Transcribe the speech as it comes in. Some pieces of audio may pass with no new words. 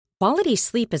Quality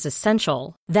sleep is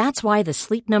essential. That's why the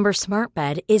Sleep Number Smart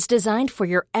Bed is designed for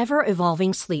your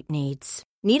ever-evolving sleep needs.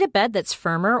 Need a bed that's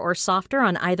firmer or softer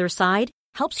on either side?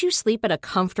 Helps you sleep at a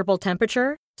comfortable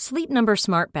temperature? Sleep Number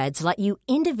Smart Beds let you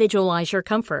individualize your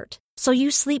comfort, so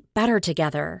you sleep better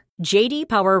together. J.D.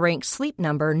 Power ranks Sleep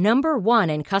Number number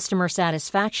one in customer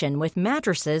satisfaction with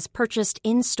mattresses purchased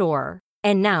in-store.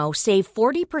 And now, save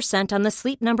 40% on the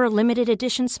Sleep Number Limited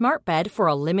Edition Smart Bed for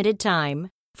a limited time.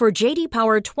 For J.D.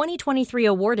 Power 2023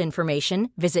 award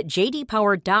information, visit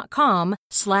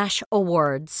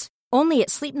jdpower.com/awards. Only at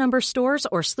Sleep Number stores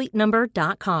or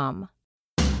sleepnumber.com.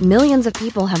 Millions of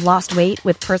people have lost weight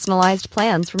with personalized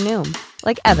plans from Noom.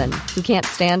 Like Evan, who can't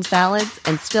stand salads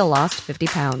and still lost 50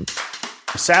 pounds.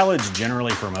 Salads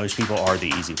generally for most people are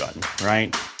the easy button,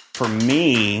 right? For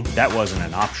me, that wasn't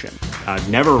an option. I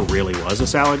never really was a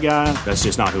salad guy. That's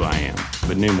just not who I am.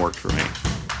 But Noom worked for me.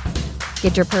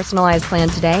 Get your personalized plan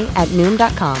today at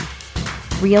Noom.com.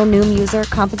 Real Noom user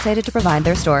compensated to provide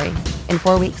their story. In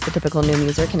 4 weeks, the typical Noom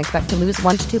user can expect to lose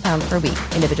 1 to 2 pounds per week.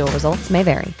 Individual results may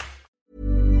vary.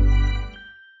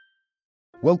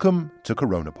 Welcome to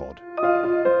CoronaPod.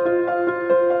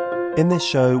 In this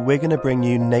show, we're going to bring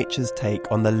you nature's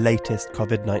take on the latest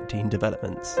COVID-19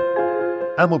 developments.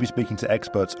 And we'll be speaking to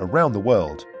experts around the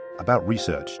world about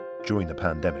research during the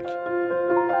pandemic.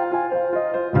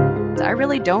 I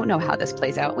really don't know how this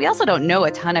plays out. We also don't know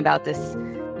a ton about this,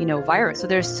 virus. So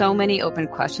there's so many open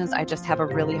questions. I just have a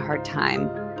really hard time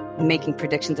making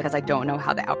predictions because I don't know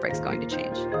how the outbreak's going to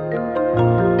change.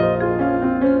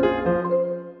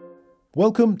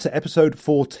 Welcome to episode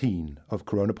 14 of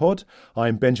CoronaPod.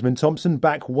 I'm Benjamin Thompson,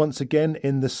 back once again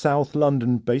in the South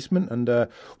London basement. And,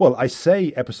 I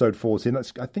say episode 14.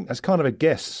 I think that's kind of a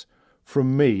guess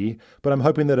from me, but I'm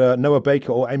hoping that Noah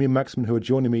Baker or Amy Maxman, who are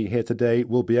joining me here today,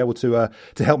 will be able to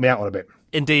help me out on a bit.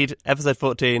 Indeed, episode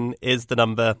 14 is the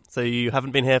number. So you haven't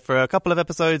been here for a couple of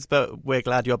episodes, but we're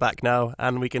glad you're back now,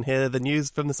 and we can hear the news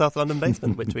from the South London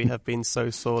basement, which we have been so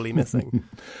sorely missing.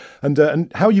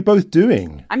 And how are you both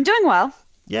doing? I'm doing well.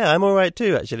 Yeah, I'm all right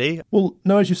too, actually. Well,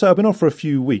 no, as you say, I've been off for a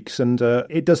few weeks, and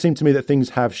it does seem to me that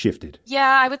things have shifted.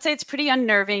 Yeah, I would say it's pretty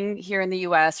unnerving here in the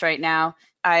U.S. right now.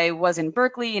 I was in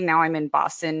Berkeley and now I'm in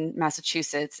Boston,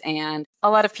 Massachusetts, and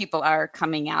a lot of people are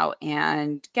coming out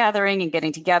and gathering and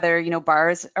getting together.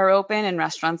 Bars are open and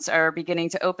restaurants are beginning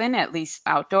to open, at least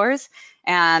outdoors.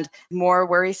 And more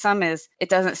worrisome is it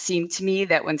doesn't seem to me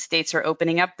that when states are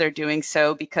opening up, they're doing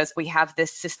so because we have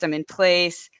this system in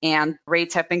place and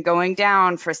rates have been going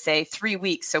down for, say, 3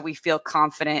 weeks. So we feel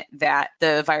confident that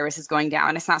the virus is going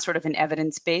down. It's not sort of an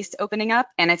evidence-based opening up.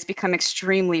 And it's become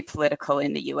extremely political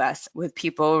in the US with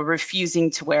people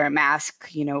refusing to wear a mask,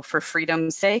 for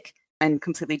freedom's sake and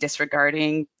completely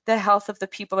disregarding the health of the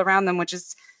people around them, which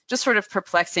is just sort of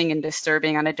perplexing and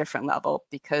disturbing on a different level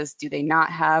because do they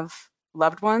not have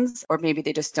loved ones, or maybe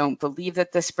they just don't believe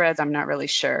that this spreads? I'm not really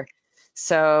sure.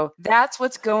 So that's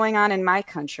what's going on in my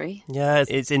country. Yeah,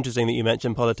 it's interesting that you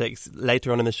mentioned politics.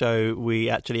 Later on in the show, we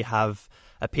actually have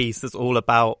a piece that's all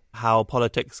about how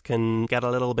politics can get a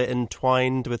little bit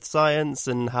entwined with science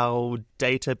and how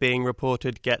data being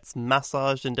reported gets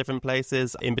massaged in different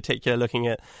places. In particular, looking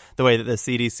at the way that the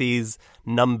CDC's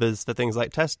numbers for things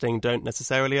like testing don't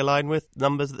necessarily align with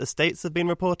numbers that the states have been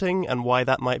reporting and why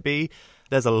that might be.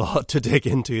 There's a lot to dig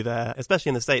into there, especially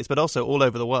in the States, but also all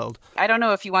over the world. I don't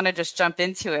know if you want to just jump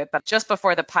into it, but just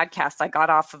before the podcast, I got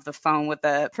off of the phone with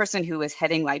the person who was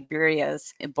heading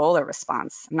Liberia's Ebola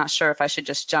response. I'm not sure if I should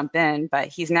just jump in, but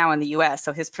he's now in the U.S.,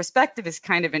 so his perspective is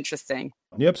kind of interesting.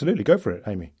 Yeah, absolutely. Go for it,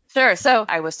 Amy. Sure. So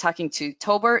I was talking to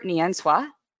Tolbert Nyenswa,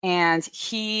 and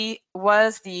he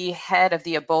was the head of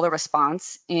the Ebola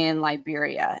response in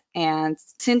Liberia. And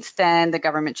since then, the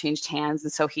government changed hands.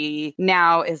 And so he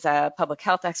now is a public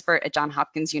health expert at Johns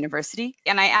Hopkins University.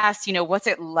 And I asked, what's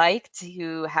it like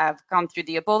to have gone through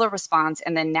the Ebola response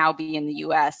and then now be in the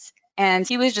US? And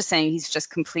he was just saying he's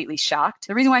just completely shocked.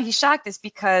 The reason why he's shocked is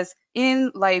because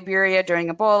in Liberia during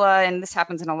Ebola, and this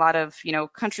happens in a lot of,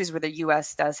 countries where the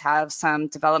US does have some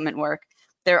development work,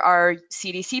 there are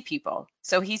CDC people.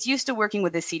 So he's used to working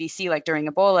with the CDC like during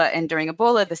Ebola. And during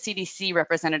Ebola, the CDC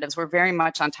representatives were very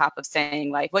much on top of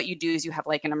saying, like, what you do is you have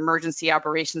like an emergency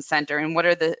operations center. And what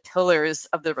are the pillars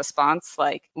of the response?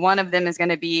 Like, one of them is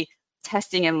going to be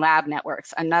testing in lab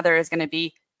networks. Another is going to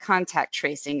be contact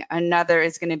tracing. Another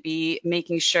is going to be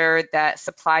making sure that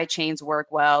supply chains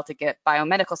work well to get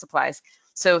biomedical supplies.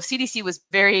 So CDC was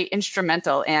very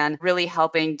instrumental in really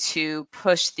helping to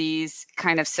push these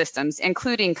kind of systems,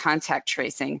 including contact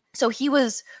tracing. So he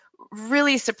was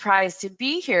really surprised to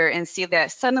be here and see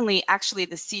that suddenly, actually,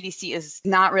 the CDC is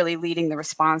not really leading the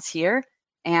response here.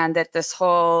 and that this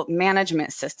whole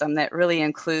management system that really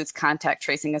includes contact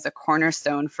tracing as a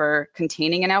cornerstone for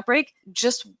containing an outbreak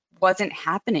just wasn't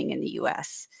happening in the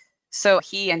US. So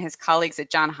he and his colleagues at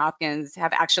Johns Hopkins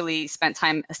have actually spent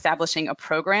time establishing a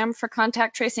program for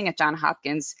contact tracing at Johns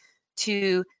Hopkins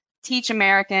to teach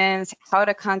Americans how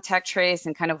to contact trace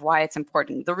and kind of why it's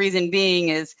important. The reason being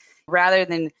is rather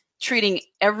than treating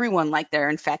everyone like they're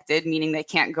infected, meaning they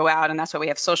can't go out, and that's why we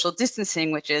have social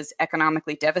distancing, which is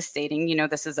economically devastating.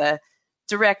 This is a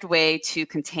direct way to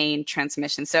contain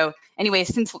transmission. So anyway,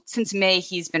 since May,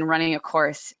 he's been running a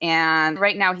course, and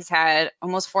right now he's had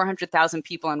almost 400,000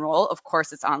 people enroll. Of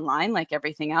course, it's online like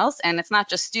everything else, and it's not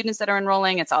just students that are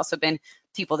enrolling. It's also been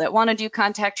people that want to do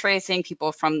contact tracing,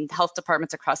 people from health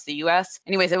departments across the US.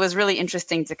 Anyways, it was really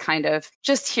interesting to kind of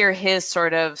just hear his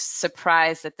sort of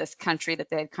surprise that this country that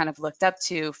they had kind of looked up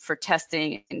to for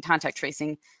testing and contact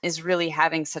tracing is really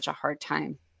having such a hard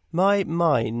time. My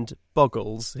mind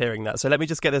boggles hearing that. So let me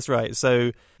just get this right.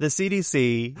 So the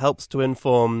CDC helps to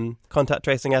inform contact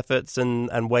tracing efforts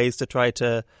and ways to try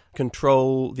to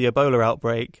control the Ebola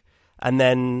outbreak. And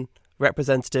then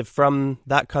representative from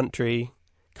that country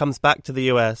comes back to the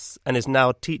US and is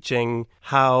now teaching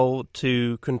how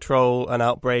to control an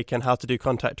outbreak and how to do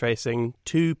contact tracing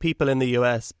to people in the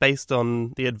US based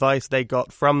on the advice they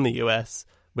got from the US,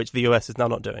 which the US is now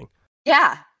not doing.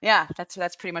 Yeah,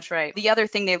 that's pretty much right. The other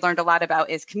thing they've learned a lot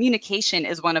about is communication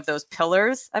is one of those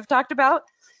pillars I've talked about.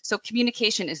 So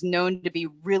communication is known to be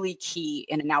really key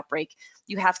in an outbreak.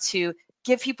 You have to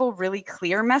give people really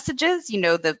clear messages.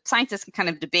 The scientists can kind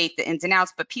of debate the ins and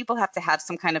outs, but people have to have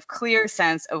some kind of clear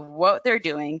sense of what they're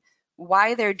doing,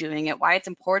 why they're doing it, why it's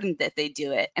important that they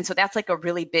do it. And so that's like a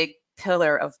really big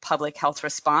pillar of public health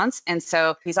response. And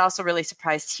so he's also really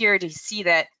surprised here to see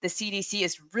that the CDC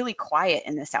is really quiet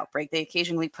in this outbreak. They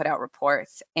occasionally put out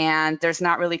reports and there's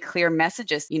not really clear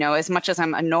messages. As much as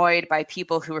I'm annoyed by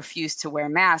people who refuse to wear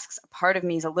masks, a part of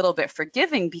me is a little bit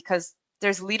forgiving because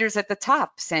there's leaders at the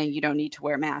top saying you don't need to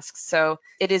wear masks. So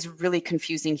it is really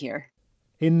confusing here.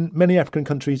 In many African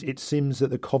countries, it seems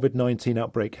that the COVID-19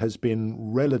 outbreak has been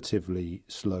relatively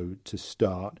slow to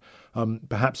start,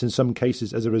 perhaps in some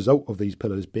cases as a result of these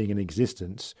pillars being in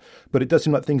existence. But it does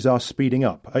seem like things are speeding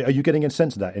up. Are you getting a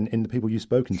sense of that in the people you've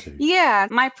spoken to? Yeah,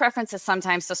 my preference is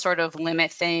sometimes to sort of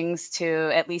limit things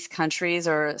to at least countries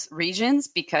or regions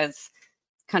because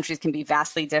countries can be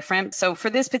vastly different. So for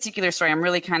this particular story, I'm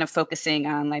really kind of focusing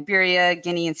on Liberia,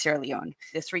 Guinea, and Sierra Leone,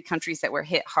 the three countries that were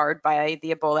hit hard by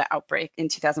the Ebola outbreak in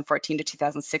 2014 to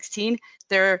 2016.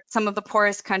 They're some of the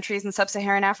poorest countries in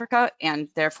sub-Saharan Africa and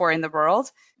therefore in the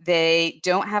world. They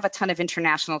don't have a ton of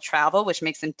international travel, which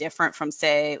makes them different from,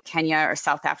 say, Kenya or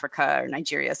South Africa or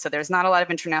Nigeria. So there's not a lot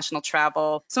of international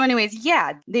travel. So anyways,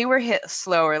 yeah, they were hit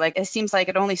slower. Like it seems like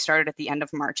it only started at the end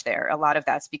of March there. A lot of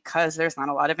that's because there's not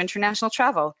a lot of international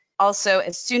travel. Also,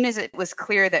 as soon as it was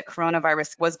clear that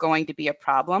coronavirus was going to be a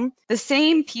problem, the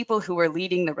same people who were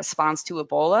leading the response to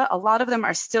Ebola, a lot of them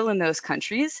are still in those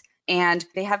countries. And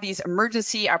they have these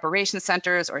emergency operations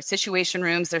centers or situation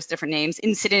rooms, there's different names,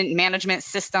 incident management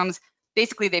systems.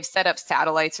 Basically, they've set up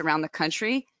satellites around the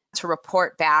country to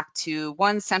report back to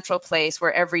one central place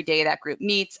where every day that group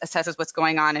meets, assesses what's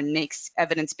going on, and makes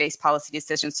evidence-based policy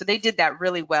decisions. So they did that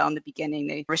really well in the beginning.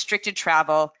 They restricted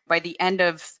travel. By the end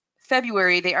of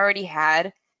February, they already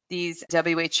had these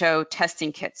WHO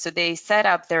testing kits. So they set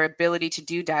up their ability to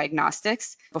do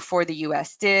diagnostics before the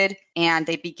US did, and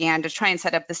they began to try and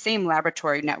set up the same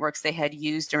laboratory networks they had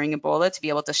used during Ebola to be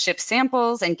able to ship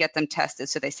samples and get them tested.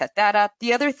 So they set that up.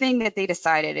 The other thing that they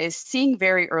decided is seeing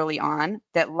very early on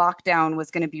that lockdown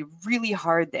was going to be really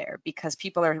hard there because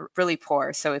people are really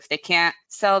poor. So if they can't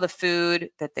sell the food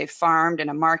that they farmed in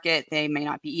a market, they may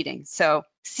not be eating. So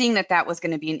seeing that was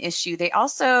going to be an issue, they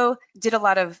also did a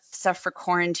lot of stuff for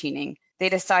quarantining. They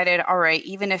decided, all right,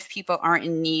 even if people aren't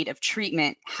in need of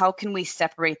treatment, how can we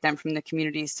separate them from the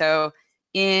community? So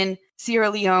in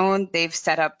Sierra Leone, they've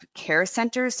set up care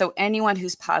centers. So anyone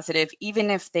who's positive,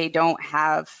 even if they don't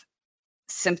have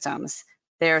symptoms,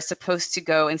 they're supposed to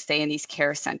go and stay in these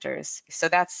care centers. So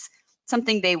that's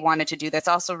something they wanted to do. That's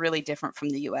also really different from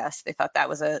the US. They thought that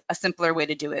was a simpler way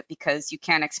to do it because you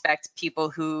can't expect people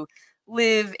who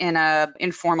live in a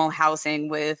informal housing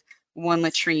with one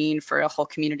latrine for a whole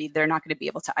community. They're not going to be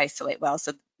able to isolate well.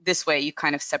 So this way you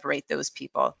kind of separate those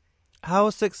people. How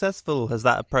successful has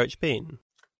that approach been?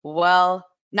 Well,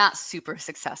 not super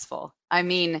successful. I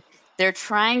mean, they're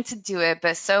trying to do it,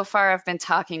 but so far I've been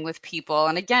talking with people.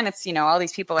 And again, it's, all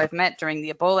these people I've met during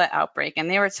the Ebola outbreak, and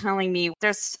they were telling me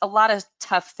there's a lot of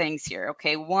tough things here.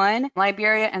 Okay, one,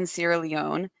 Liberia and Sierra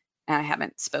Leone and I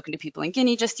haven't spoken to people in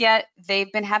Guinea just yet,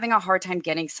 they've been having a hard time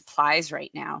getting supplies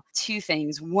right now. Two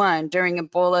things. One, during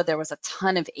Ebola, there was a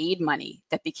ton of aid money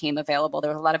that became available.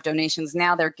 There was a lot of donations.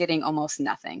 Now they're getting almost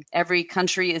nothing. Every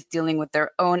country is dealing with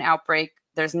their own outbreak.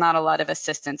 There's not a lot of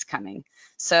assistance coming.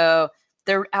 So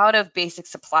they're out of basic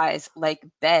supplies like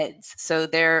beds. So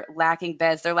they're lacking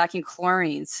beds. They're lacking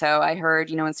chlorine. So I heard,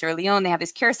 in Sierra Leone, they have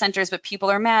these care centers, but people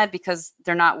are mad because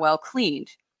they're not well cleaned.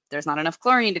 There's not enough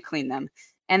chlorine to clean them.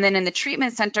 And then in the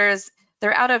treatment centers,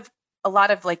 they're out of a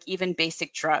lot of even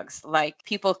basic drugs. Like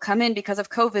people come in because of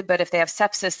COVID, but if they have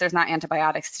sepsis, there's not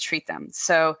antibiotics to treat them.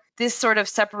 So this sort of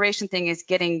separation thing is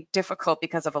getting difficult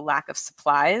because of a lack of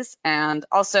supplies and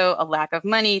also a lack of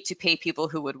money to pay people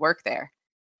who would work there.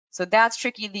 So that's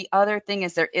tricky. The other thing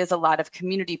is there is a lot of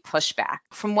community pushback.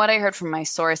 From what I heard from my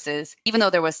sources, even though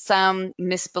there was some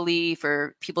misbelief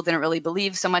or people didn't really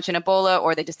believe so much in Ebola,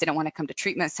 or they just didn't want to come to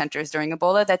treatment centers during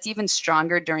Ebola, that's even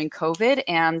stronger during COVID.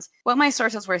 And what my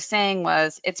sources were saying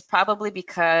was it's probably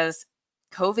because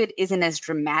COVID isn't as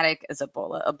dramatic as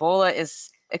Ebola. Ebola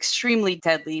is extremely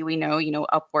deadly. We know,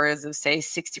 upwards of, say,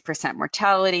 60%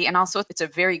 mortality. And also it's a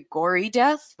very gory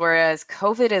death, whereas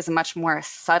COVID is much more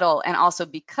subtle. And also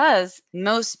because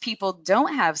most people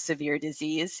don't have severe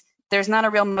disease, there's not a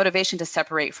real motivation to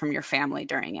separate from your family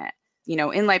during it.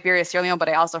 In Liberia, Sierra Leone, but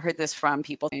I also heard this from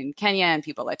people in Kenya and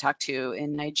people I talked to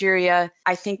in Nigeria.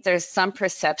 I think there's some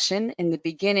perception. In the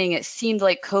beginning, it seemed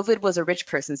like COVID was a rich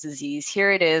person's disease. Here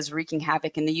it is wreaking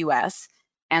havoc in the US.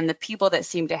 And the people that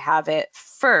seem to have it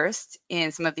first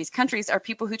in some of these countries are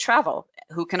people who travel,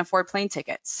 who can afford plane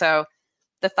tickets. So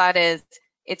the thought is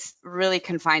it's really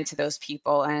confined to those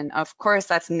people. And of course,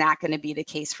 that's not going to be the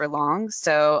case for long.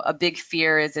 So a big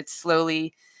fear is it's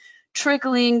slowly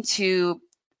trickling to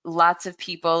lots of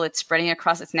people. It's spreading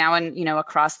across, it's now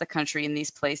across the country in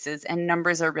these places, and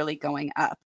numbers are really going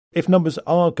up. If numbers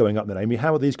are going up then, Amy,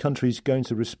 how are these countries going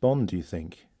to respond, do you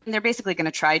think? And they're basically going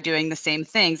to try doing the same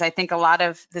things. I think a lot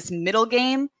of this middle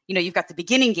game, you've got the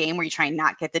beginning game where you try and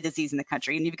not get the disease in the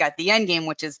country, and you've got the end game,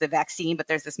 which is the vaccine, but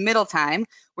there's this middle time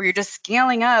where you're just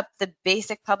scaling up the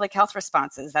basic public health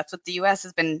responses. That's what the US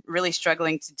has been really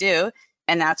struggling to do.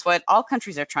 And that's what all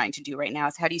countries are trying to do right now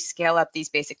is how do you scale up these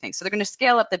basic things? So they're going to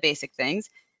scale up the basic things.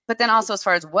 But then also as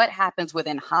far as what happens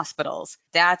within hospitals,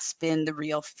 that's been the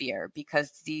real fear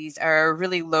because these are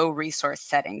really low resource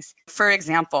settings. For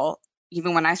example,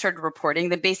 even when I started reporting,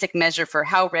 the basic measure for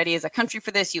how ready is a country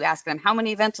for this, you ask them, how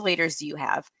many ventilators do you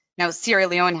have? Now, Sierra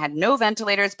Leone had no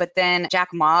ventilators, but then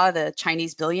Jack Ma, the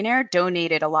Chinese billionaire,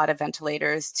 donated a lot of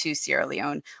ventilators to Sierra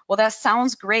Leone. Well, that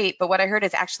sounds great, but what I heard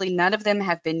is actually none of them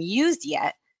have been used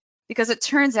yet because it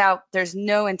turns out there's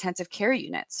no intensive care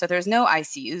units. So there's no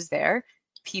ICUs there.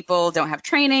 People don't have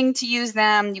training to use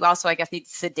them. You also, I guess, need to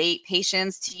sedate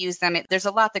patients to use them. There's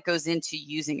a lot that goes into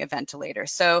using a ventilator.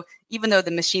 So even though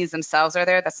the machines themselves are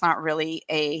there, that's not really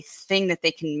a thing that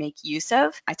they can make use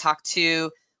of. I talked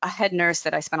to a head nurse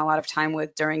that I spent a lot of time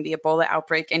with during the Ebola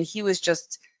outbreak, and he was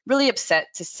just really upset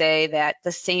to say that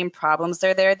the same problems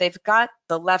are there. They've got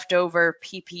the leftover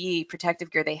PPE, protective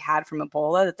gear they had from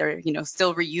Ebola, that they're,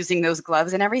 still reusing those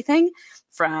gloves and everything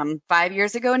from 5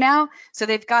 years ago now. So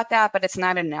they've got that, but it's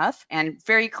not enough. And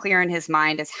very clear in his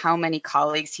mind is how many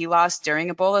colleagues he lost during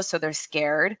Ebola. So they're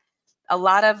scared. A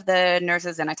lot of the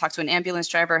nurses, and I talked to an ambulance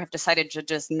driver, have decided to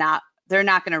just they're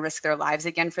not going to risk their lives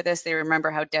again for this. They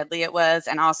remember how deadly it was.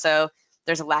 And also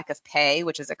there's a lack of pay,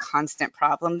 which is a constant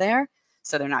problem there.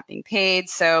 So they're not being paid.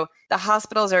 So the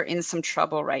hospitals are in some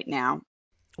trouble right now.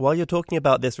 While you're talking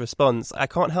about this response, I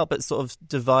can't help but sort of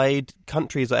divide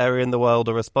countries or area in the world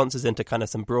or responses into kind of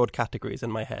some broad categories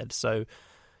in my head. So,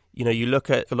 you look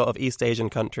at a lot of East Asian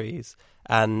countries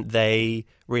and they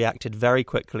reacted very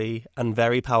quickly and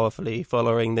very powerfully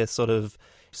following this sort of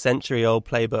century-old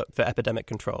playbook for epidemic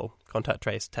control, contact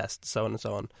trace tests, so on and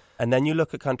so on. And then you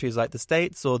look at countries like the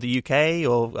States or the UK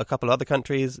or a couple of other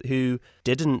countries who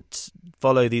didn't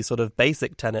follow these sort of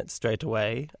basic tenets straight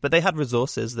away, but they had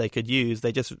resources they could use.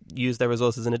 They just used their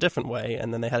resources in a different way,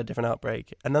 and then they had a different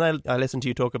outbreak. And then I listened to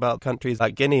you talk about countries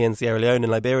like Guinea and Sierra Leone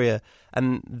and Liberia,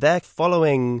 and they're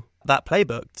following that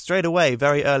playbook straight away,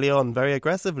 very early on, very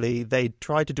aggressively. They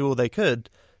tried to do all they could,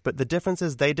 but the difference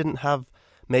is they didn't have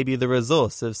maybe the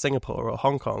resource of Singapore or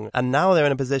Hong Kong. And now they're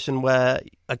in a position where,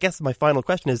 I guess my final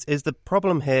question is the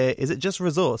problem here, is it just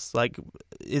resource? Like,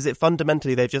 is it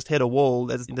fundamentally they've just hit a wall?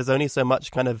 There's only so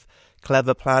much kind of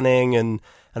clever planning and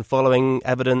following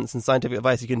evidence and scientific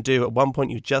advice you can do. At one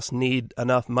point, you just need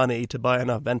enough money to buy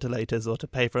enough ventilators or to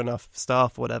pay for enough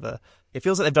staff, or whatever. It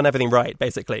feels like they've done everything right,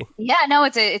 basically. Yeah, no, I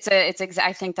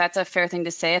think that's a fair thing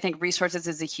to say. I think resources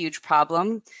is a huge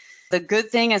problem. The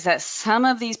good thing is that some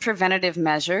of these preventative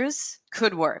measures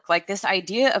could work. Like this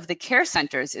idea of the care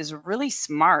centers is really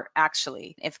smart,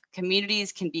 actually. If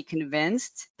communities can be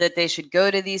convinced that they should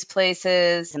go to these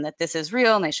places and that this is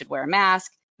real and they should wear a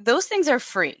mask, those things are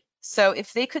free. So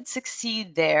if they could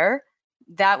succeed there,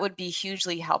 that would be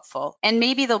hugely helpful. And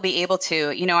maybe they'll be able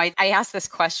to, I asked this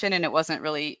question and it wasn't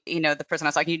really, the person I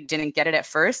was talking to didn't get it at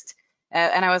first.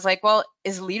 And I was like, well,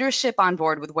 is leadership on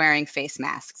board with wearing face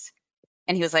masks?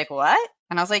 And he was like, what?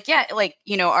 And I was like, yeah,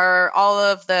 are all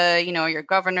of the, your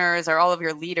governors, are all of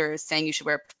your leaders saying you should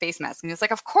wear face masks? And he was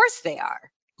like, of course they are.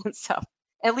 So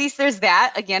at least there's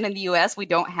that. Again, in the US, we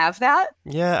don't have that.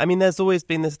 Yeah, I mean, there's always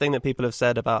been this thing that people have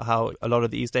said about how a lot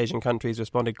of the East Asian countries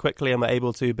responded quickly and were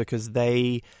able to because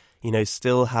they,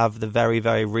 still have the very,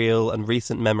 very real and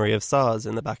recent memory of SARS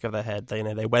in the back of their head.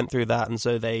 They went through that, and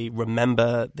so they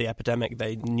remember the epidemic.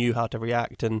 They knew how to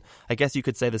react. And I guess you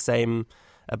could say the same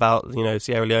about,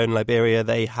 Sierra Leone, Liberia.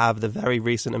 They have the very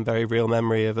recent and very real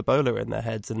memory of Ebola in their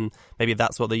heads. And maybe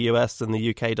that's what the US and the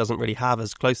UK doesn't really have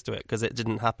as close to it because it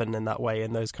didn't happen in that way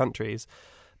in those countries.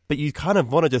 But you kind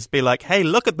of want to just be like, hey,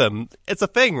 look at them. It's a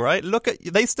thing, right?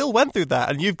 They still went through that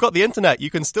and you've got the internet. You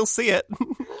can still see it.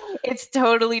 It's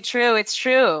totally true. It's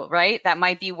true, right? That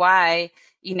might be why,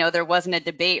 there wasn't a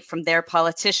debate from their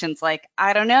politicians like,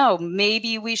 I don't know,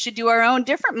 maybe we should do our own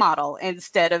different model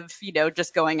instead of,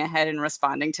 just going ahead and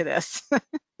responding to this.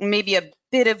 Maybe a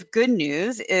bit of good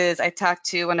news is I talked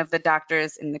to one of the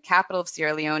doctors in the capital of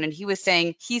Sierra Leone, and he was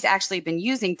saying he's actually been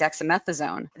using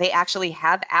dexamethasone. They actually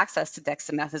have access to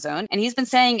dexamethasone. And he's been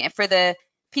saying for the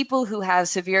people who have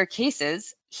severe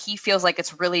cases, he feels like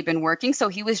it's really been working. So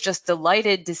he was just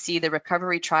delighted to see the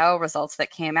recovery trial results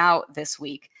that came out this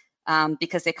week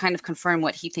because they kind of confirm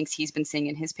what he thinks he's been seeing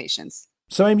in his patients.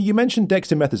 So, Amy, you mentioned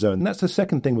dexamethasone, and that's the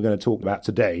second thing we're going to talk about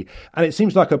today. And it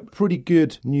seems like a pretty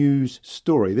good news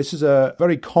story. This is a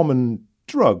very common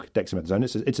drug, dexamethasone.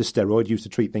 It's a steroid used to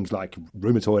treat things like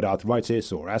rheumatoid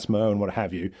arthritis or asthma and what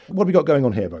have you. What have we got going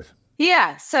on here, both?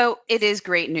 Yeah, so it is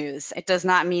great news. It does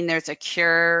not mean there's a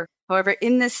cure. However,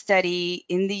 in this study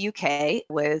in the UK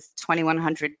with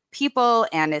 2,100 people,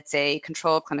 and it's a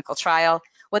controlled clinical trial,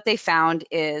 what they found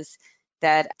is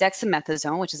that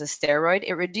dexamethasone, which is a steroid,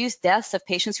 it reduced deaths of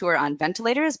patients who were on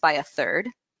ventilators by a third,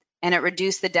 and it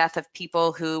reduced the death of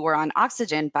people who were on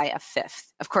oxygen by a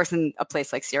fifth. Of course, in a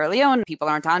place like Sierra Leone, people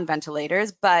aren't on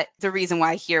ventilators, but the reason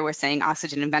why here we're saying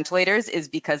oxygen and ventilators is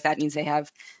because that means they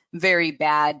have very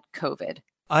bad COVID.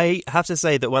 I have to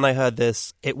say that when I heard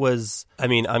this, it was, I'm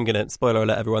going to spoiler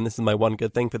alert everyone, this is my one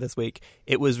good thing for this week.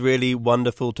 It was really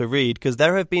wonderful to read because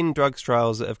there have been drugs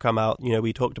trials that have come out.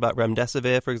 We talked about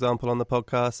remdesivir, for example, on the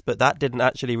podcast, but that didn't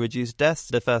actually reduce deaths.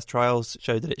 The first trials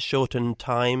showed that it shortened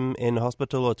time in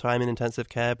hospital or time in intensive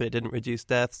care, but it didn't reduce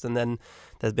deaths. And then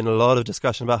there's been a lot of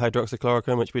discussion about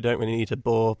hydroxychloroquine, which we don't really need to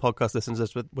bore podcast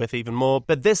listeners with even more.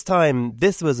 But this time,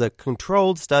 this was a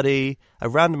controlled study, a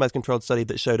randomized controlled study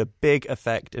that showed a big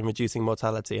effect in reducing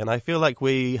mortality. And I feel like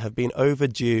we have been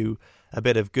overdue a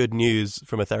bit of good news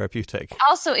from a therapeutic.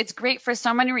 Also, it's great for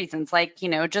so many reasons. Like,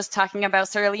 just talking about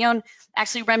Sierra Leone,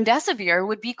 actually remdesivir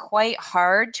would be quite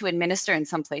hard to administer in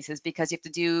some places because you have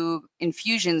to do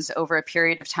infusions over a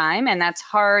period of time. And that's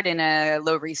hard in a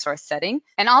low resource setting.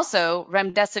 And also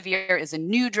remdesivir is a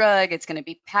new drug. It's going to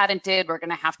be patented. We're going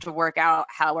to have to work out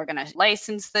how we're going to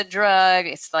license the drug.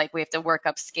 It's like we have to work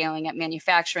up scaling up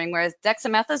manufacturing, whereas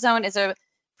dexamethasone is a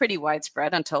pretty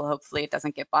widespread until hopefully it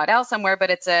doesn't get bought out somewhere,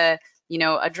 but it's a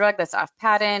drug that's off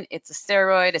patent. It's a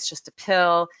steroid. It's just a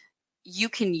pill. You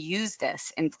can use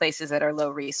this in places that are low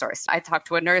resource. I talked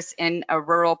to a nurse in a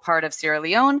rural part of Sierra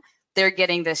Leone. They're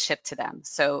getting this shipped to them.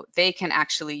 So they can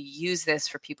actually use this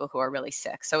for people who are really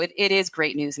sick. So it is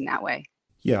great news in that way.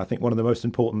 Yeah, I think one of the most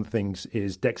important things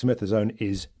is dexamethasone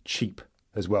is cheap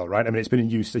as well, right? It's been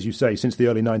in use, as you say, since the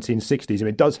early 1960s.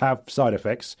 It does have side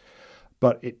effects,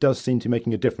 but it does seem to be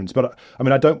making a difference. But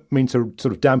I don't mean to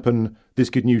sort of dampen this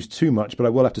good news too much, but I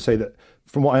will have to say that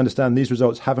from what I understand, these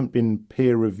results haven't been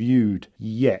peer reviewed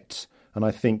yet. And I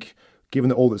think given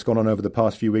that all that's gone on over the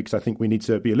past few weeks, I think we need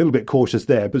to be a little bit cautious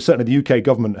there. But certainly the UK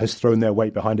government has thrown their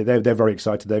weight behind it. They're very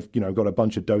excited. They've got a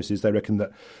bunch of doses. They reckon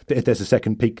that if there's a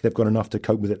second peak, they've got enough to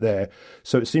cope with it there.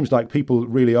 So it seems like people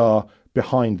really are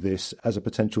behind this as a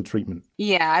potential treatment.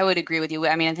 Yeah, I would agree with you.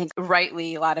 I think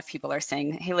rightly, a lot of people are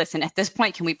saying, hey, listen, at this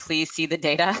point, can we please see the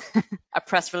data? A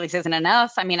press release isn't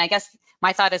enough. I guess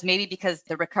my thought is maybe because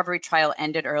the recovery trial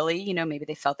ended early, maybe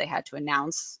they felt they had to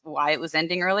announce why it was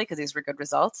ending early because these were good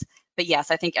results. But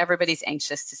yes, I think everybody's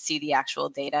anxious to see the actual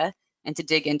data and to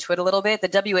dig into it a little bit.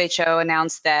 The WHO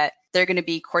announced that they're going to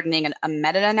be coordinating a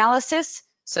meta-analysis.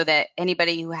 so that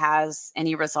anybody who has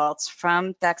any results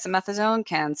from dexamethasone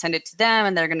can send it to them,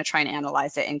 and they're going to try and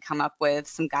analyze it and come up with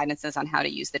some guidances on how to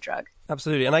use the drug.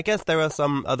 Absolutely. And I guess there are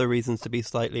some other reasons to be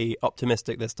slightly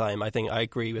optimistic this time. I think I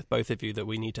agree with both of you that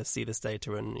we need to see this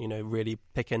data and, really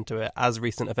pick into it as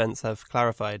recent events have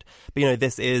clarified. But,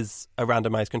 this is a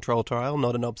randomized control trial,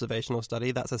 not an observational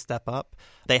study. That's a step up.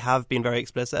 They have been very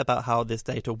explicit about how this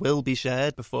data will be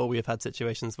shared. Before, we have had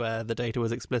situations where the data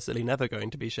was explicitly never going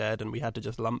to be shared and we had to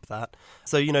just lump that.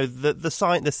 So,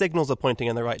 the signals are pointing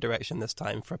in the right direction this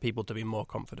time for people to be more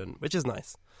confident, which is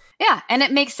nice. Yeah, and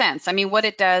it makes sense. I mean, what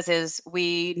it does is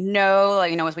we know,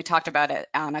 as we talked about it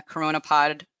on a Corona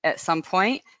pod at some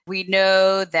point, we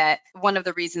know that one of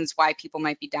the reasons why people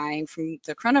might be dying from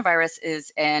the coronavirus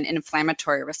is an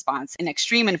inflammatory response, an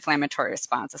extreme inflammatory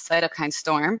response, a cytokine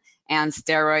storm, and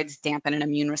steroids dampen an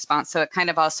immune response. So it kind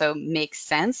of also makes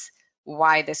sense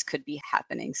why this could be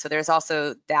happening. So there's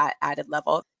also that added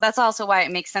level. That's also why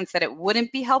it makes sense that it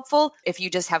wouldn't be helpful if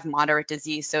you just have moderate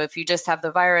disease. So if you just have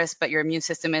the virus, but your immune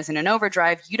system isn't in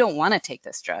overdrive, you don't want to take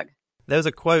this drug. There's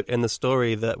a quote in the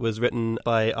story that was written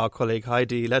by our colleague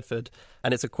Heidi Ledford,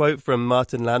 and it's a quote from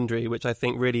Martin Landry, which I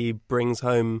think really brings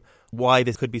home why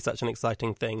this could be such an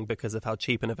exciting thing because of how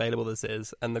cheap and available this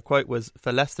is. And the quote was,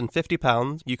 "For less than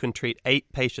 £50, you can treat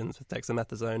 8 patients with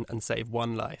dexamethasone and save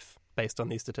 1 life." Based on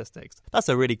these statistics. That's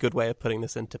a really good way of putting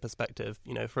this into perspective.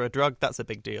 For a drug, that's a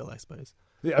big deal, I suppose.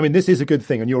 I mean, this is a good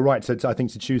thing, and you're right. So I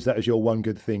think to choose that as your one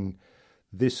good thing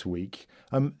this week.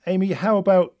 Amy, how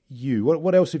about you?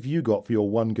 What else have you got for your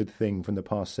one good thing from the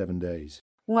past 7 days?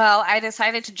 Well, I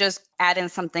decided to just add in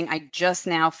something I just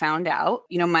now found out.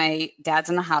 My dad's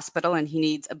in the hospital and he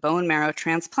needs a bone marrow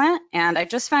transplant. And I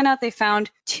just found out they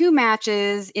found 2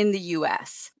 matches in the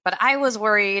US. But I was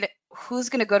worried, who's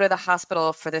going to go to the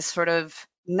hospital for this sort of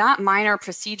not minor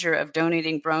procedure of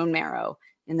donating bone marrow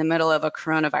in the middle of a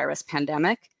coronavirus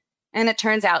pandemic? And it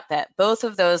turns out that both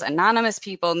of those anonymous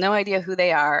people, no idea who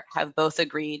they are, have both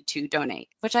agreed to donate,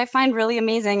 which I find really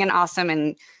amazing and awesome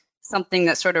and something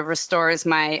that sort of restores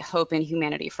my hope in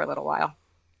humanity for a little while.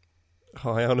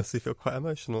 Oh, I honestly feel quite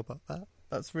emotional about that.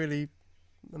 That's really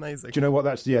amazing. Do you know what?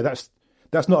 That's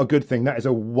not a good thing. That is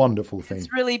a wonderful thing.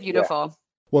 It's really beautiful. Yeah.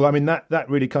 Well, I mean, that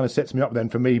really kind of sets me up then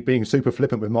for me being super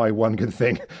flippant with my one good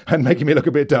thing and making me look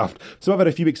a bit daft. So I've had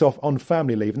a few weeks off on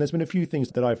family leave, and there's been a few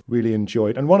things that I've really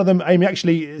enjoyed. And one of them, Amy,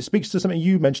 actually speaks to something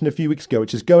you mentioned a few weeks ago,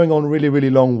 which is going on really, really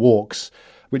long walks,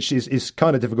 which is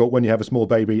kind of difficult when you have a small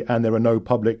baby and there are no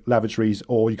public lavatories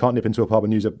or you can't nip into a pub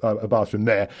and use a bathroom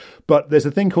there. But there's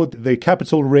a thing called the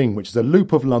Capital Ring, which is a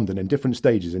loop of London in different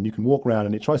stages, and you can walk around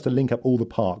and it tries to link up all the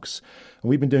parks. And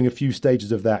we've been doing a few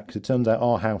stages of that because it turns out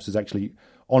our house is actually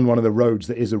on one of the roads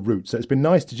that is a route. So it's been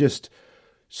nice to just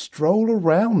stroll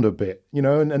around a bit,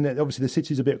 and obviously the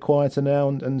city's a bit quieter now.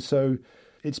 And so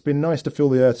it's been nice to feel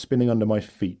the earth spinning under my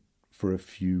feet for a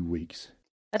few weeks.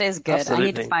 That is good. Absolutely. I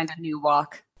need to find a new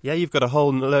walk. Yeah, you've got a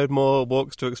whole load more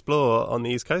walks to explore on the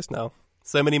East Coast now.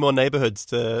 So many more neighbourhoods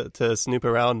to snoop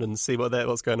around and see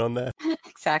what's going on there.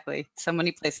 Exactly. So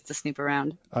many places to snoop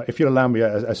around. If you'll allow me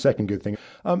a second good thing.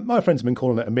 My friends have been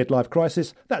calling it a midlife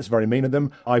crisis. That's very mean of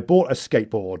them. I bought a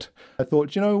skateboard. I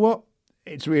thought, you know what?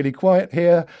 It's really quiet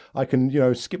here. I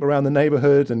can, skip around the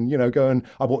neighbourhood and, go and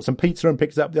I bought some pizza and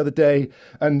picked it up the other day.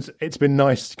 And it's been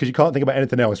nice because you can't think about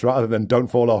anything else, right, other than don't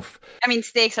fall off. I mean,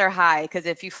 stakes are high because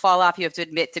if you fall off, you have to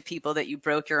admit to people that you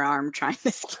broke your arm trying to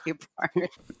skateboard.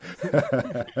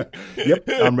 Yep,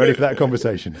 I'm ready for that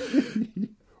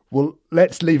conversation. Well,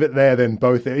 let's leave it there then,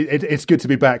 both. It's good to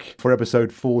be back for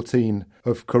episode 14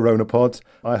 of Corona Pod.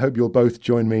 I hope you'll both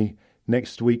join me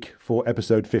next week for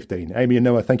episode 15. Amy and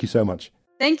Noah, thank you so much.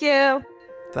 Thank you.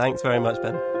 Thanks very much,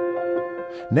 Ben.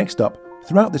 Next up,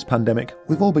 throughout this pandemic,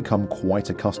 we've all become quite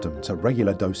accustomed to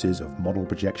regular doses of model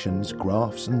projections,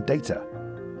 graphs and data.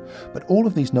 But all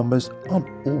of these numbers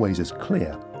aren't always as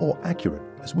clear or accurate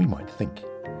as we might think.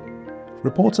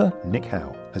 Reporter Nick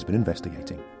Howe has been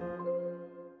investigating.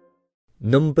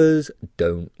 Numbers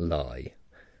don't lie.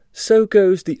 So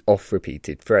goes the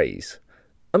oft-repeated phrase.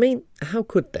 I mean, how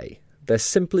could they? They're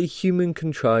simply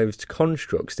human-contrived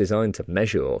constructs designed to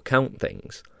measure or count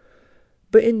things.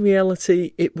 But in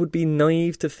reality, it would be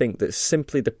naive to think that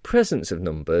simply the presence of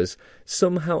numbers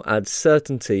somehow adds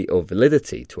certainty or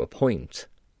validity to a point.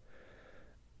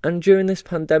 And during this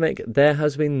pandemic, there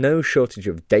has been no shortage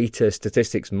of data,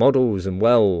 statistics, models and,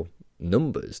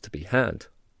 numbers to be had.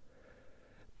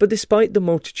 But despite the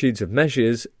multitudes of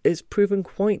measures, it's proven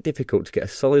quite difficult to get a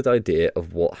solid idea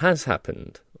of what has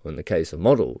happened, or in the case of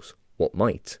models, what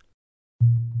might.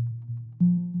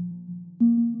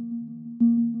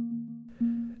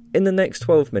 In the next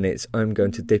 12 minutes, I'm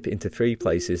going to dip into 3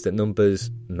 places that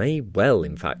numbers may well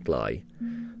in fact lie.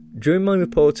 During my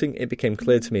reporting, it became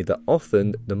clear to me that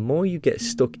often the more you get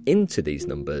stuck into these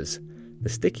numbers, the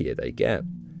stickier they get.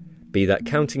 Be that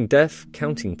counting death,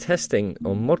 counting testing,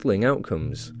 or modelling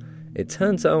outcomes, it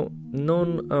turns out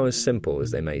none are as simple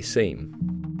as they may seem.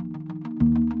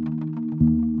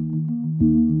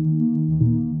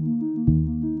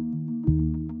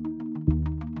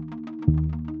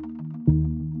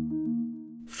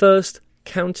 First,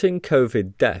 counting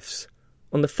COVID deaths.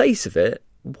 On the face of it,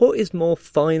 what is more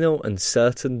final and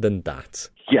certain than that?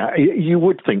 Yeah, you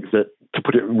would think that, to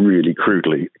put it really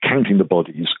crudely, counting the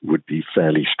bodies would be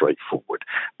fairly straightforward,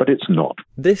 but it's not.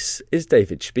 This is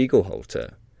David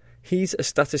Spiegelhalter. He's a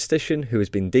statistician who has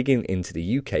been digging into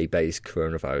the UK-based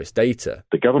coronavirus data.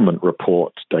 The government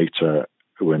report data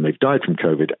when they've died from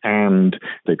COVID and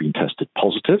they've been tested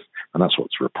positive, and that's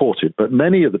what's reported. But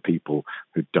many of the people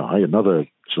who die, another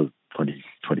sort of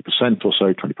 20% or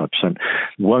so, 25%,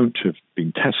 won't have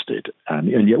been tested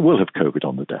and yet will have COVID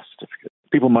on the death certificate.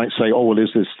 People might say, oh, well,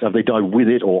 have they died with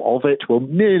it or of it? Well,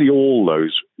 nearly all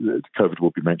those, COVID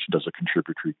will be mentioned as a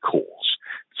contributory cause.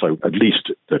 So at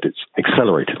least that it's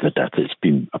accelerated their death. It's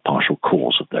been a partial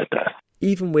cause of their death.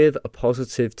 Even with a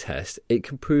positive test, it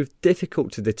can prove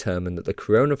difficult to determine that the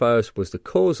coronavirus was the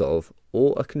cause of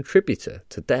or a contributor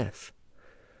to death.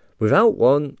 Without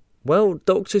one, well,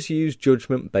 doctors use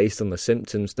judgment based on the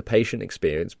symptoms the patient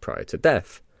experienced prior to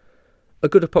death. A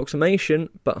good approximation,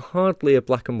 but hardly a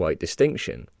black and white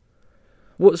distinction.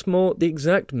 What's more, the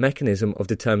exact mechanism of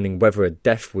determining whether a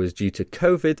death was due to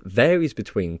COVID varies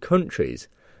between countries,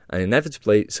 and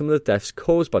inevitably some of the deaths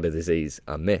caused by the disease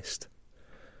are missed.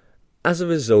 As a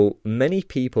result, many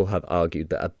people have argued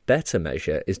that a better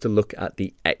measure is to look at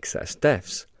the excess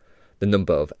deaths, the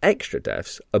number of extra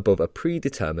deaths above a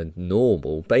predetermined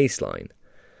normal baseline.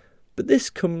 But this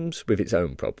comes with its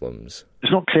own problems.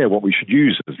 It's not clear what we should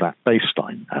use as that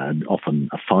baseline, and often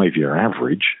a 5-year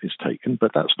average is taken,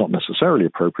 but that's not necessarily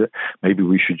appropriate. Maybe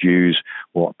we should use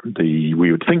what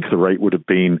we would think the rate would have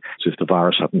been if the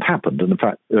virus hadn't happened. And in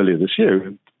fact, earlier this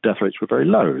year, death rates were very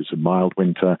low. It was a mild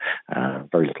winter,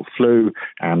 very little flu,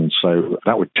 and so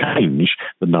that would change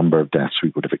the number of deaths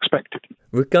we would have expected.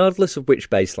 Regardless of which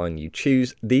baseline you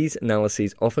choose, these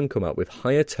analyses often come up with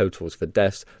higher totals for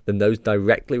deaths than those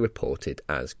directly reported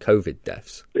as COVID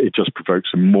deaths. It just provokes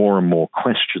more and more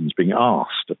questions being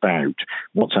asked about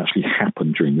what's actually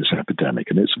happened during this epidemic,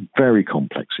 and it's very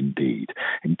complex indeed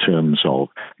in terms of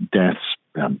deaths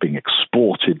being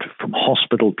exported from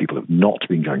hospital. People have not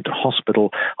been going to hospital,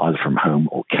 either from home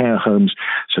or care homes.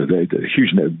 So the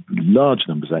large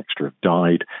numbers extra have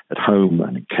died at home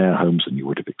and in care homes than you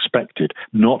would have expected,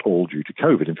 not all due to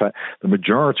COVID. In fact, the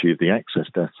majority of the excess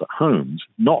deaths at homes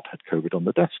not had COVID on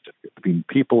the death certificate. There have been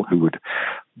people who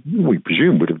we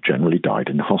presume would have generally died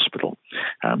in hospital.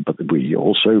 But we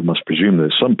also must presume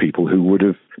there's some people who would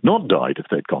have not died if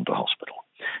they'd gone to hospital.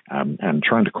 And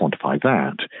trying to quantify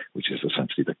that, which is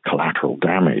essentially the collateral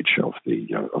damage of the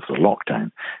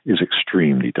lockdown, is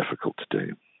extremely difficult to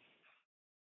do.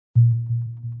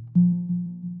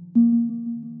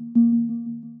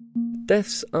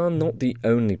 Deaths are not the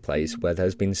only place where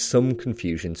there's been some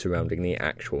confusion surrounding the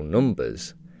actual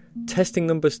numbers. Testing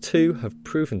numbers too have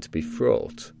proven to be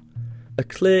fraught. A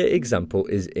clear example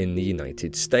is in the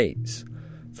United States.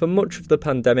 For much of the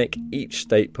pandemic, each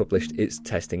state published its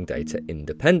testing data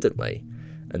independently,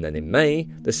 and then in May,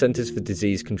 the Centers for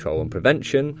Disease Control and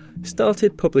Prevention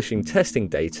started publishing testing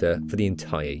data for the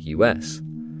entire US.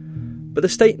 But the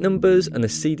state numbers and the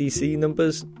CDC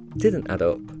numbers didn't add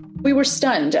up. We were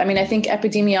stunned. I mean, I think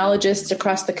epidemiologists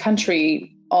across the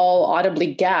country all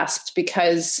audibly gasped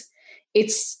because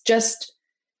it's just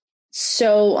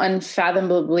so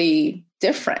unfathomably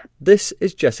different. This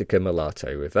is Jessica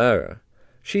Malate Rivera.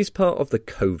 She's part of the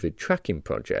COVID Tracking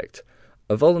Project,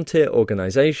 a volunteer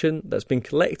organisation that's been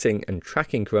collecting and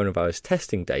tracking coronavirus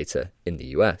testing data in the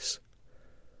US.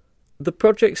 The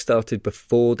project started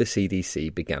before the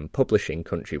CDC began publishing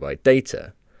countrywide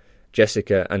data.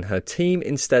 Jessica and her team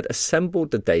instead assembled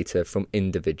the data from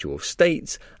individual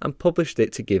states and published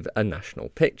it to give a national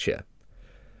picture.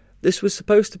 This was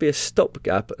supposed to be a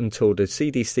stopgap until the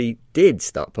CDC did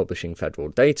start publishing federal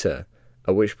data,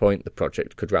 at which point the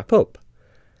project could wrap up.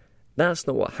 That's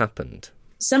not what happened.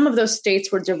 Some of those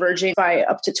states were diverging by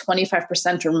up to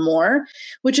 25% or more,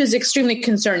 which is extremely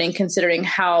concerning considering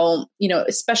how,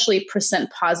 especially percent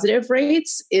positive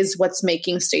rates is what's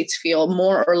making states feel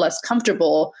more or less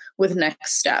comfortable with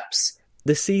next steps.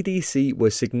 The CDC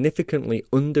was significantly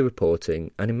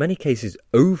underreporting and in many cases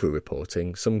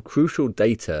overreporting some crucial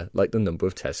data like the number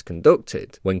of tests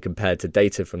conducted when compared to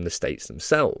data from the states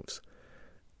themselves.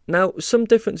 Now, some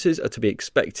differences are to be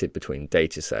expected between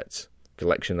datasets.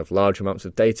 Collection of large amounts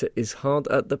of data is hard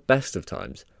at the best of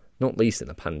times, not least in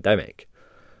a pandemic.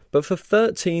 But for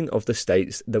 13 of the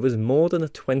states, there was more than a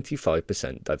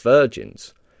 25%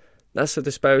 divergence. That's a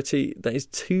disparity that is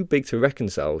too big to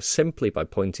reconcile simply by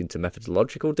pointing to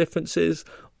methodological differences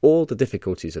or the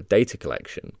difficulties of data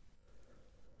collection.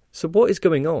 So what is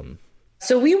going on?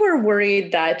 So we were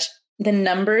worried that the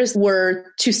numbers were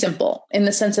too simple in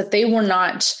the sense that they were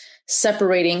not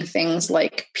separating things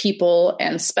like people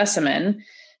and specimen.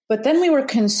 But then we were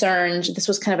concerned, this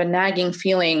was kind of a nagging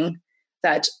feeling,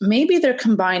 that maybe they're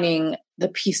combining the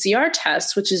PCR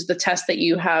test, which is the test that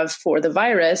you have for the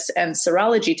virus, and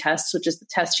serology tests, which is the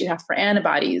test you have for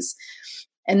antibodies.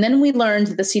 And then we learned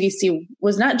that the CDC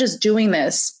was not just doing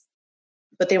this,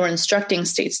 but they were instructing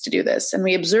states to do this. And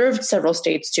we observed several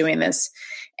states doing this.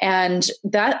 And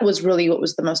that was really what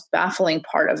was the most baffling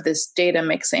part of this data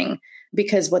mixing,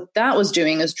 because what that was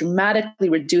doing is dramatically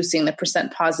reducing the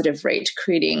percent positive rate,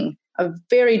 creating a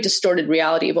very distorted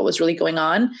reality of what was really going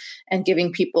on and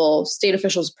giving people, state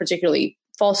officials particularly,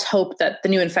 false hope that the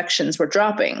new infections were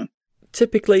dropping.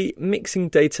 Typically, mixing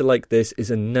data like this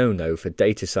is a no-no for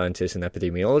data scientists and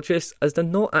epidemiologists as they're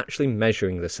not actually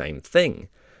measuring the same thing.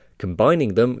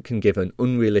 Combining them can give an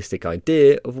unrealistic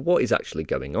idea of what is actually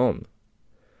going on.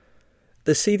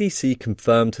 The CDC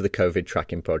confirmed to the COVID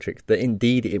tracking project that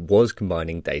indeed it was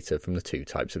combining data from the two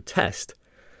types of test.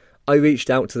 I reached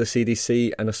out to the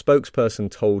CDC and a spokesperson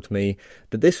told me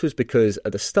that this was because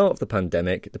at the start of the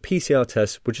pandemic, the PCR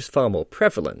tests were just far more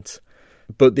prevalent.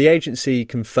 But the agency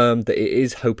confirmed that it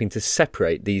is hoping to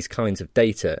separate these kinds of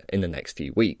data in the next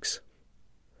few weeks.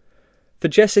 For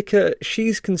Jessica,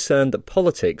 she's concerned that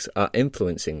politics are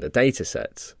influencing the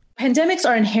datasets. Pandemics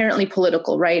are inherently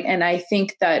political, right? And I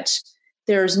think that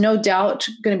there's no doubt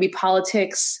going to be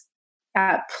politics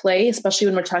at play, especially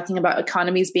when we're talking about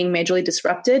economies being majorly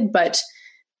disrupted. But,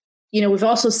 we've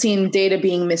also seen data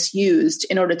being misused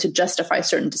in order to justify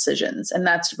certain decisions, and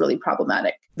that's really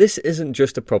problematic. This isn't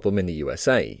just a problem in the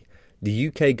USA. The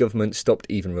UK government stopped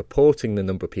even reporting the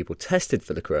number of people tested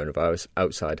for the coronavirus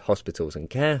outside hospitals and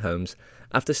care homes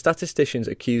after statisticians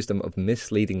accused them of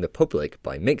misleading the public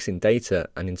by mixing data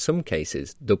and, in some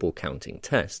cases, double counting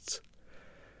tests.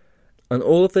 And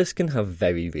all of this can have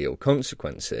very real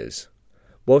consequences.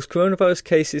 Whilst coronavirus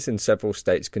cases in several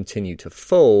states continue to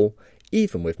fall,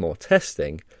 even with more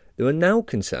testing, there are now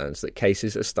concerns that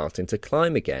cases are starting to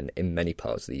climb again in many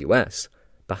parts of the US,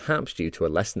 perhaps due to a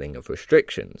lessening of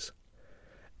restrictions.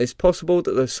 It's possible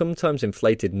that the sometimes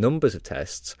inflated numbers of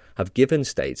tests have given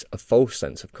states a false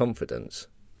sense of confidence.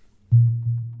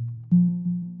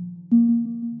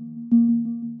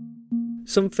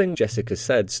 Something Jessica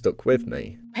said stuck with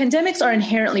me. Pandemics are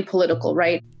inherently political,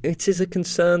 right? It is a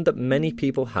concern that many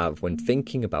people have when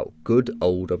thinking about good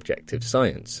old objective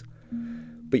science.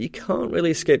 But you can't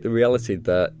really escape the reality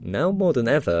that, now more than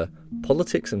ever,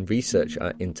 politics and research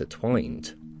are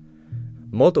intertwined.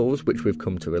 Models which we've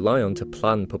come to rely on to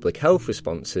plan public health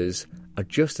responses are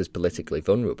just as politically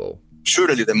vulnerable.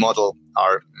 Surely the model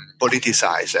are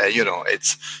politicized.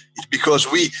 It's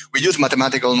because we use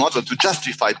mathematical model to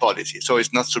justify policy. So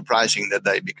it's not surprising that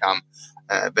they become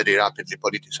very rapidly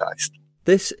politicized.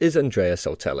 This is Andrea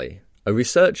Saltelli, a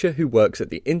researcher who works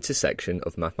at the intersection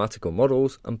of mathematical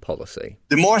models and policy.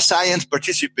 The more science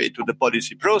participates to the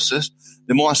policy process,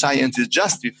 the more science is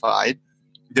justified,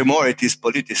 the more it is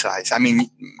politicized.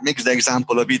 Make the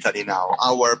example of Italy now.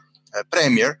 Our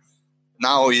premier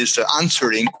now is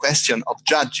answering question of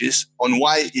judges on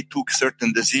why he took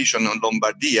certain decision on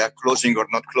Lombardia, closing or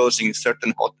not closing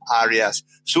certain hot areas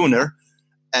sooner.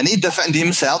 And he defended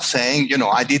himself saying,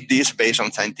 I did this based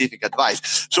on scientific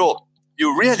advice. So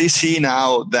you really see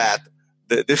now that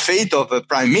the fate of a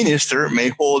prime minister may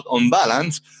hold on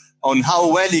balance on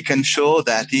how well he can show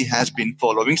that he has been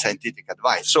following scientific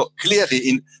advice. So clearly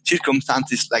in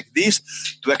circumstances like this,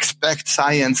 to expect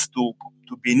science to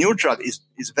be neutral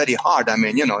is very hard.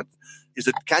 It's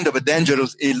a kind of a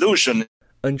dangerous illusion.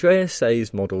 Andrea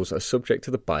says models are subject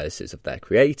to the biases of their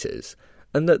creators,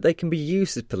 and that they can be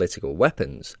used as political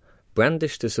weapons,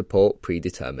 brandished to support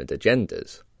predetermined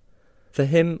agendas. For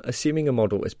him, assuming a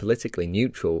model is politically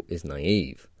neutral is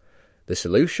naive. The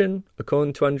solution,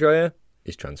 according to Andrea,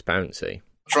 is transparency.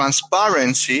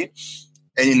 Transparency,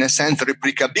 and in a sense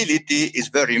replicability, is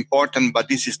very important, but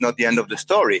this is not the end of the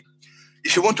story.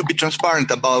 if you want to be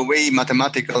transparent about the way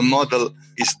mathematical model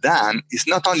is done, it's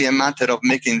not only a matter of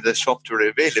making the software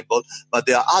available, but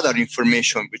there are other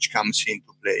information which comes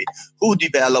into play. Who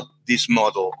developed this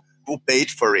model? Who paid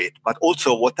for it? But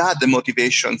also, what are the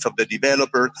motivations of the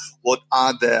developer? What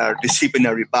are their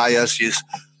disciplinary biases?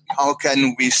 How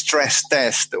can we stress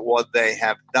test what they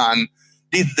have done?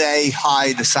 Did they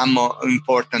hide some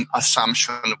important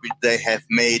assumption which they have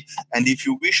made? And if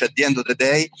you wish, at the end of the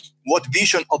day, what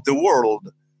vision of the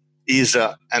world is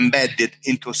embedded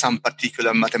into some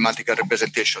particular mathematical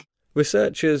representation?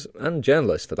 Researchers, and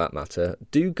journalists for that matter,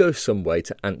 do go some way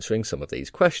to answering some of these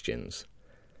questions.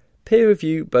 Peer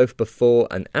review both before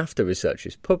and after research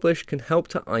is published can help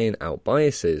to iron out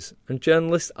biases, and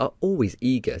journalists are always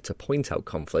eager to point out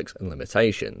conflicts and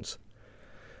limitations.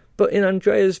 But in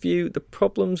Andrea's view, the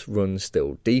problems run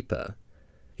still deeper.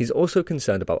 He's also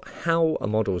concerned about how a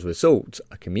model's results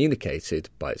are communicated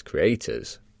by its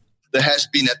creators. There has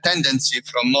been a tendency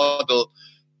from model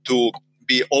to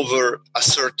be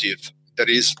over-assertive. That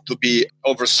is, to be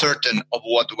over-certain of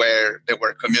they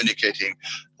were communicating.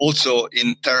 Also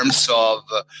in terms of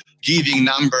giving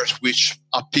numbers which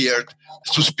appeared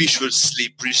suspiciously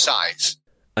precise.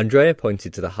 Andrea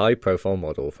pointed to the high-profile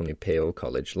model from Imperial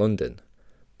College London.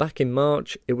 Back in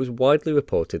March, it was widely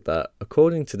reported that,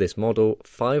 according to this model,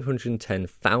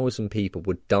 510,000 people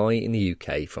would die in the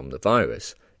UK from the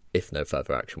virus, if no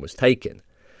further action was taken.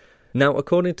 Now,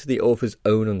 according to the author's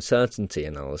own uncertainty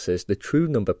analysis, the true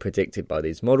number predicted by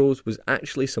these models was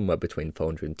actually somewhere between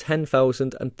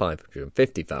 410,000 and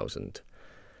 550,000.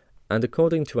 And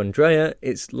according to Andrea,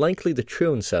 it's likely the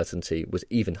true uncertainty was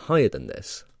even higher than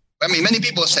this. I mean, many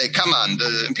people say, come on,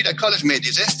 the Imperial College made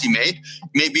this estimate.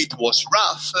 Maybe it was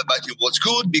rough, but it was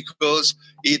good because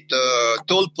it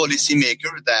told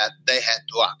policymakers that they had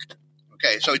to act.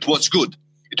 Okay, so it was good.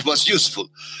 It was useful.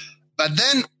 But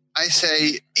then I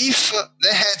say, if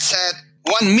they had said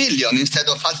 1 million instead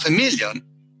of 500,000,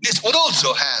 this would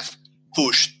also have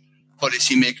pushed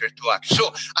policymakers to act.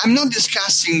 So I'm not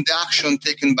discussing the action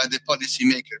taken by the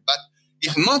policymaker, but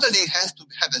if modeling has to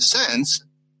have a sense,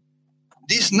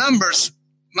 these numbers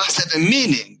must have a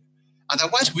meaning.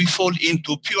 Otherwise, we fall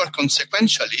into pure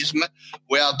consequentialism,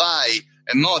 whereby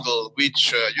a model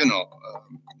which,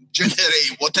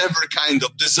 generate whatever kind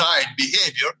of desired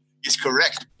behavior is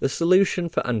correct. The solution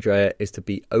for Andrea is to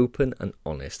be open and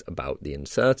honest about the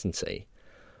uncertainty.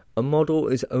 A model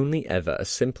is only ever a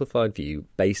simplified view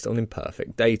based on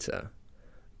imperfect data.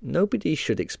 Nobody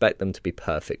should expect them to be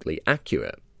perfectly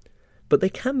accurate, but they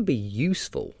can be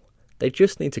useful. They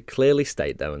just need to clearly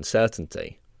state their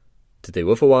uncertainty. To do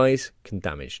otherwise can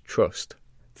damage trust.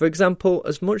 For example,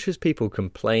 as much as people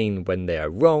complain when they are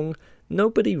wrong,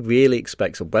 nobody really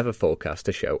expects a weather forecast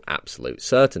to show absolute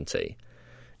certainty.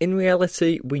 In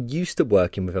reality, we're used to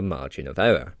working with a margin of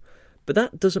error. But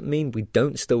that doesn't mean we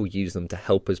don't still use them to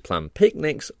help us plan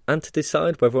picnics and to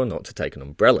decide whether or not to take an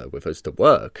umbrella with us to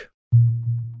work.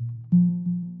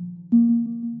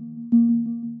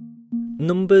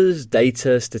 Numbers,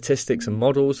 data, statistics and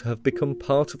models have become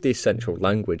part of the essential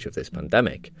language of this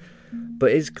pandemic,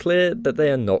 but it's clear that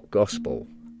they are not gospel.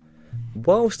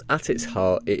 Whilst at its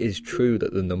heart it is true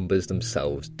that the numbers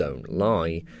themselves don't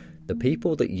lie, the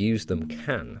people that use them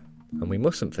can, and we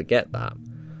mustn't forget that.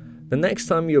 The next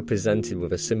time you're presented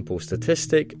with a simple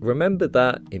statistic, remember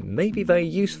that it may be very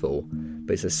useful,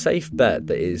 but it's a safe bet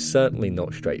that it is certainly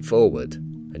not straightforward,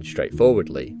 and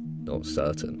straightforwardly not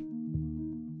certain.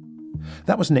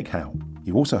 That was Nick Howe.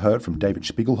 You also heard from David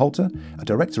Spiegelhalter, a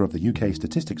director of the UK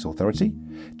Statistics Authority,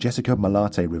 Jessica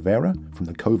Malate Rivera from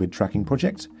the COVID Tracking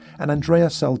Project, and Andrea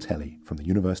Saltelli from the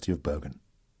University of Bergen.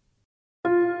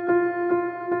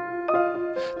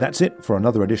 That's it for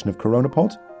another edition of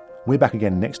CoronaPod. We're back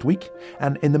again next week,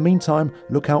 and in the meantime,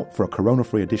 look out for a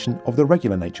corona-free edition of the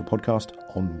regular Nature podcast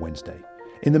on Wednesday.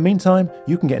 In the meantime,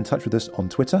 you can get in touch with us on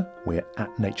Twitter, we're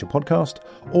 @NaturePodcast,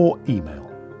 or email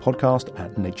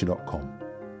podcast@nature.com.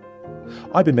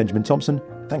 I've been Benjamin Thompson.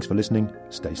 Thanks for listening.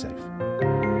 Stay safe.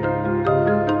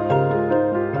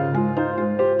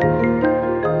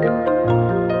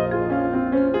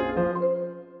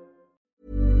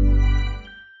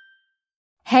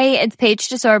 Hey, it's Paige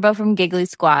DeSorbo from Giggly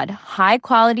Squad. High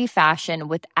quality fashion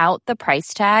without the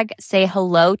price tag. Say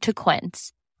hello to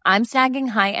Quince. I'm snagging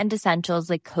high-end essentials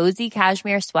like cozy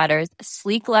cashmere sweaters,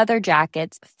 sleek leather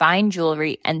jackets, fine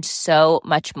jewelry, and so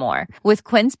much more. With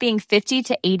Quince being 50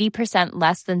 to 80%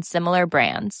 less than similar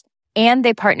brands. And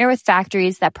they partner with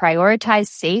factories that prioritize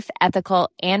safe,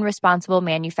 ethical, and responsible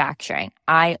manufacturing.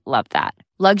 I love that.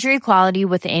 Luxury quality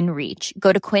within reach.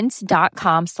 Go to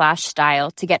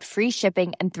quince.com/style to get free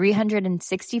shipping and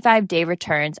 365-day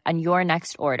returns on your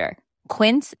next order.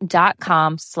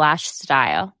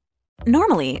 Quince.com/style.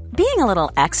 Normally, being a little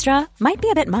extra might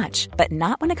be a bit much, but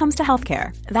not when it comes to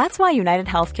healthcare. That's why United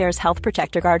Healthcare's Health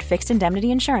Protector Guard fixed indemnity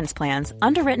insurance plans,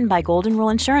 underwritten by Golden Rule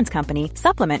Insurance Company,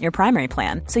 supplement your primary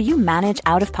plan so you manage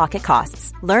out-of-pocket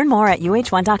costs. Learn more at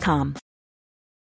UH1.com.